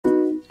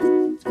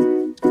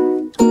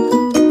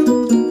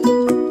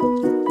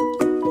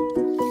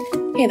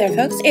Hey there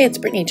folks, it's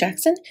Brittany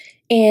Jackson,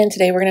 and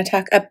today we're going to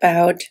talk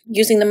about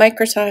using the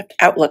Microsoft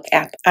Outlook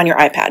app on your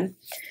iPad.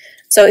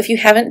 So if you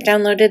haven't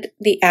downloaded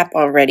the app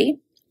already,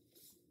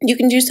 you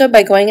can do so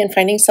by going and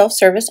finding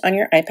self-service on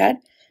your iPad.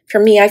 For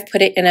me, I've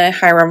put it in a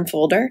Hiram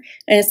folder,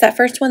 and it's that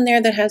first one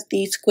there that has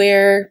the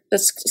square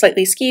that's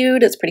slightly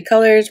skewed, it's pretty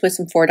colors with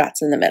some 4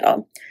 dots in the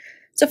middle.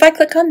 So if I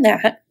click on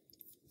that,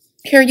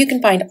 here you can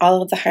find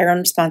all of the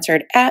Hiram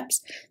sponsored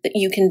apps that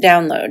you can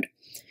download.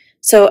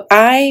 So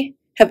I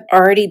have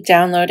already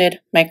downloaded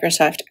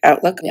Microsoft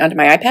Outlook onto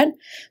my iPad,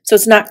 so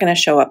it's not going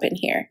to show up in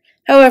here.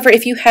 However,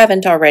 if you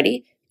haven't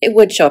already, it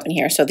would show up in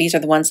here. So these are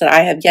the ones that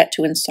I have yet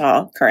to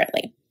install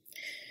currently.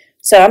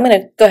 So I'm going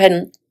to go ahead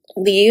and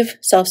leave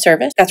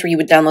self-service. That's where you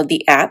would download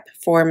the app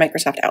for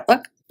Microsoft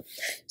Outlook.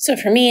 So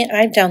for me,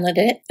 I've downloaded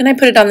it, and I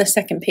put it on the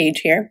second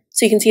page here.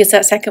 So you can see it's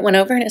that second one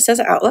over, and it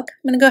says Outlook.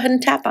 I'm going to go ahead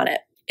and tap on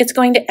it. It's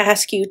going to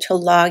ask you to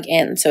log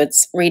in. So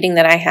it's reading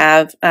that I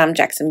have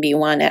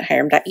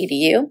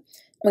jacksonb1@hiram.edu.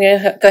 I'm going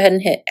to go ahead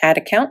and hit add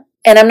account.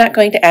 And I'm not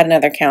going to add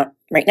another account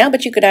right now,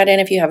 but you could add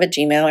in if you have a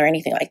Gmail or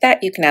anything like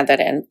that, you can add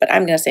that in, but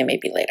I'm going to say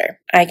maybe later.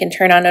 I can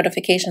turn on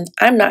notifications.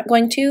 I'm not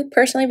going to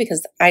personally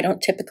because I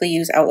don't typically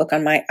use Outlook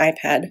on my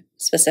iPad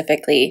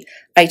specifically.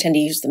 I tend to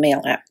use the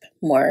Mail app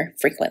more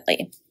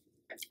frequently.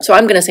 So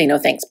I'm going to say no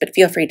thanks, but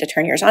feel free to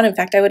turn yours on. In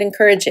fact, I would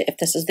encourage it. If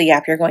this is the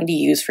app you're going to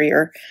use for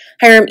your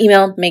Hiram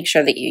email, make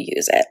sure that you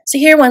use it. So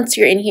here, once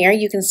you're in here,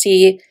 you can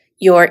see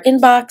your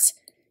inbox.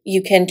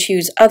 You can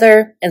choose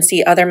other and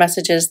see other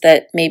messages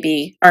that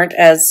maybe aren't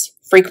as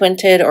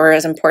frequented or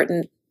as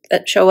important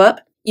that show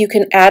up. You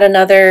can add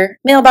another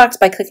mailbox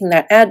by clicking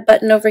that add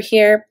button over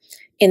here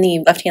in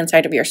the left-hand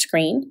side of your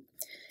screen.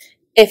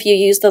 If you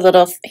use the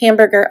little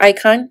hamburger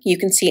icon, you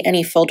can see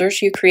any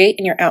folders you create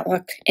in your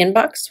Outlook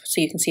inbox.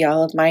 So you can see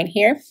all of mine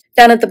here.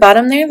 Down at the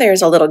bottom there,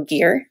 there's a little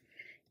gear.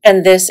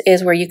 And this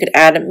is where you could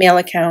add mail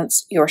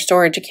accounts, your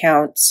storage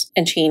accounts,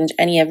 and change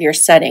any of your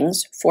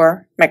settings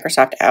for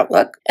Microsoft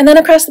Outlook. And then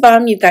across the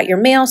bottom, you've got your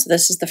mail. So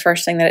this is the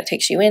first thing that it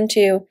takes you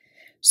into.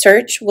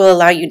 Search will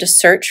allow you to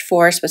search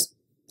for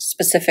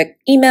specific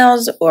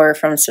emails or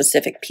from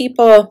specific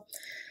people.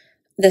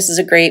 This is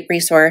a great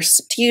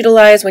resource to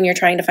utilize when you're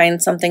trying to find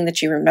something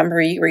that you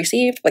remember you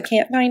received but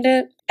can't find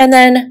it. And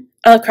then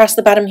across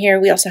the bottom here,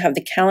 we also have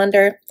the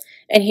calendar.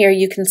 And here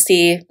you can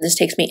see this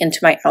takes me into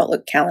my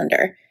Outlook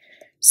calendar.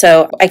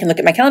 So I can look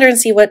at my calendar and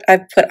see what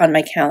I've put on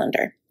my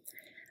calendar.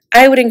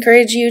 I would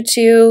encourage you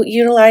to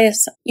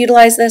utilize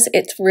this.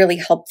 It's really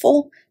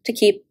helpful to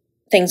keep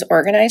things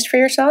organized for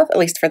yourself, at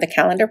least for the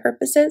calendar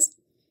purposes.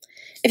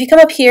 If you come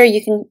up here,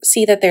 you can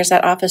see that there's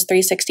that Office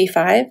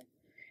 365,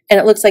 and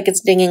it looks like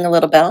it's dinging a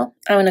little bell.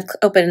 I'm going to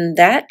open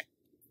that,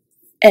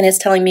 and it's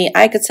telling me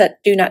I could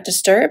set Do Not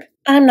Disturb.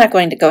 I'm not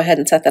going to go ahead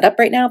and set that up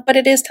right now, but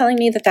it is telling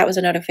me that that was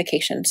a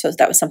notification, so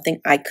that was something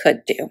I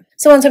could do.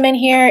 So once I'm in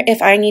here,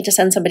 if I need to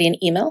send somebody an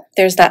email,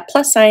 there's that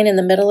plus sign in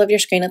the middle of your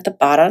screen at the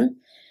bottom,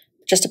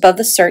 just above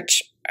the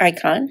search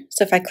icon.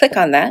 So if I click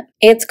on that,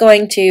 it's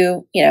going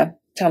to,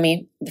 tell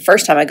me the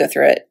first time I go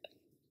through it,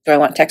 do I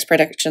want text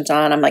predictions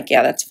on? I'm like,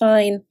 yeah, that's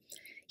fine.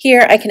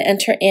 Here I can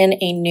enter in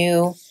a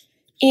new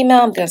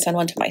email. I'm going to send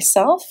one to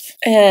myself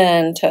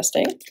and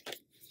testing.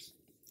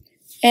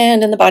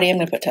 And in the body, I'm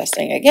going to put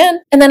testing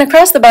again. And then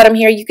across the bottom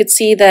here, you could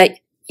see that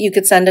you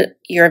could send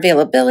your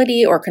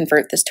availability or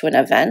convert this to an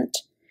event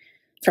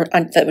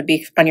that would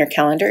be on your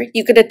calendar.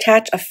 You could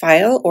attach a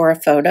file or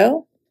a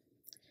photo.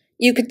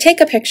 You could take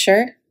a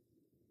picture,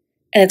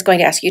 and it's going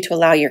to ask you to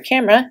allow your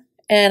camera.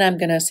 And I'm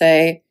going to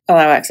say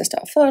allow access to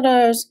all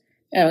photos.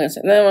 And I'm going to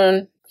say that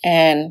one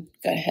and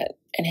go ahead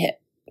and hit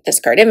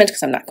discard image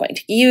because I'm not going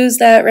to use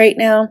that right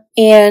now,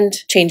 and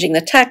changing the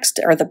text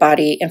or the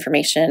body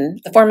information,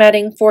 the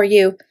formatting for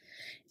you.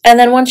 And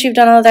then once you've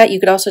done all of that, you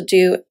could also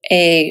do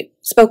a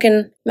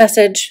spoken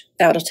message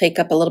that will take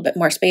up a little bit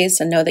more space,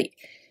 and know that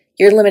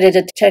you're limited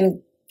to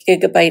 10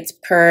 gigabytes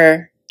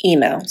per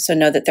email. So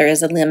know that there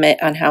is a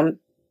limit on how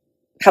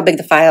big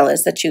the file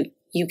is that you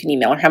can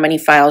email, or how many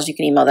files you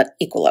can email that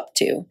equal up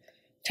to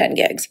 10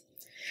 gigs.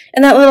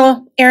 And that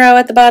little arrow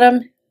at the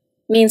bottom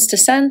means to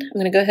send. I'm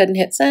going to go ahead and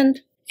hit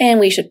send. And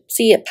we should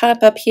see it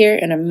pop up here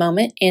in a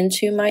moment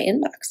into my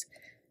inbox.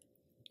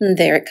 And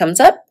there it comes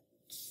up.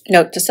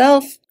 Note to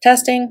self,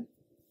 testing.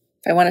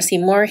 If I want to see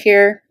more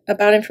here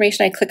about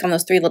information, I click on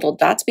those 3 little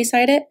dots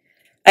beside it.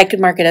 I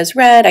could mark it as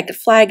read. I could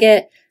flag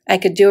it. I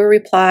could do a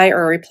reply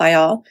or a reply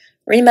all.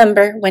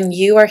 Remember, when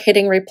you are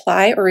hitting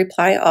reply or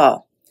reply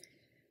all,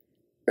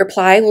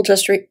 reply will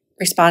just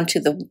respond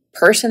to the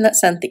person that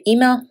sent the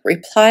email.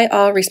 Reply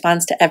all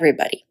responds to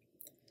everybody.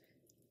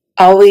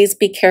 Always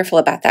be careful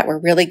about that. We're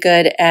really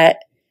good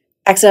at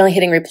accidentally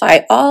hitting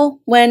reply all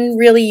when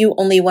really you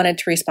only wanted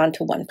to respond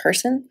to one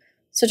person.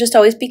 So just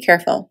always be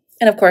careful.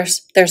 And of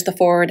course, there's the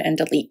forward and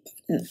delete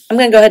button. I'm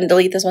going to go ahead and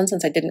delete this one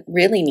since I didn't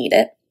really need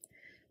it.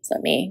 So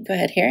let me go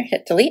ahead here,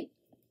 hit delete.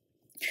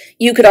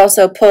 You could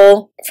also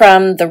pull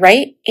from the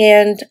right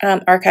and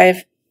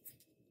archive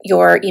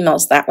your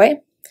emails that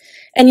way.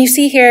 And you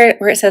see here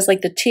where it says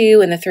like the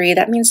 2 and the 3,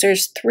 that means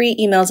there's 3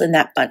 emails in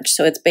that bunch.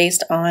 So it's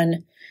based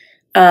on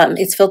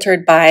It's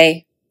filtered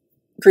by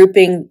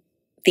grouping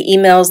the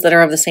emails that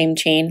are of the same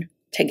chain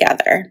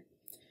together.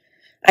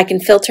 I can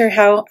filter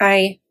how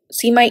I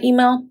see my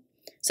email.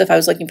 So if I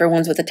was looking for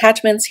ones with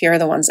attachments, here are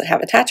the ones that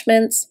have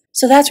attachments.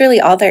 So that's really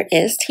all there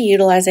is to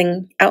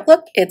utilizing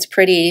Outlook. It's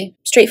pretty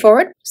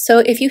straightforward. So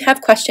if you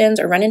have questions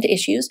or run into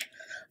issues,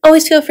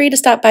 always feel free to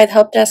stop by the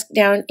help desk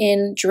down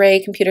in Dre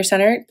Computer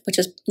Center, which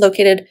is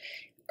located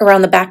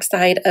around the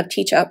backside of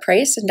Teach Out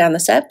Price and down the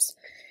steps,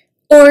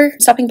 or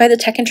stopping by the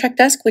Tech and Trek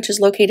desk, which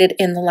is located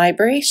in the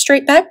library,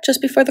 straight back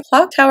just before the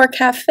Clock Tower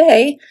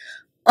Cafe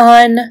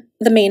on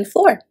the main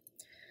floor.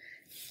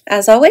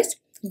 As always,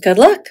 good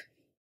luck!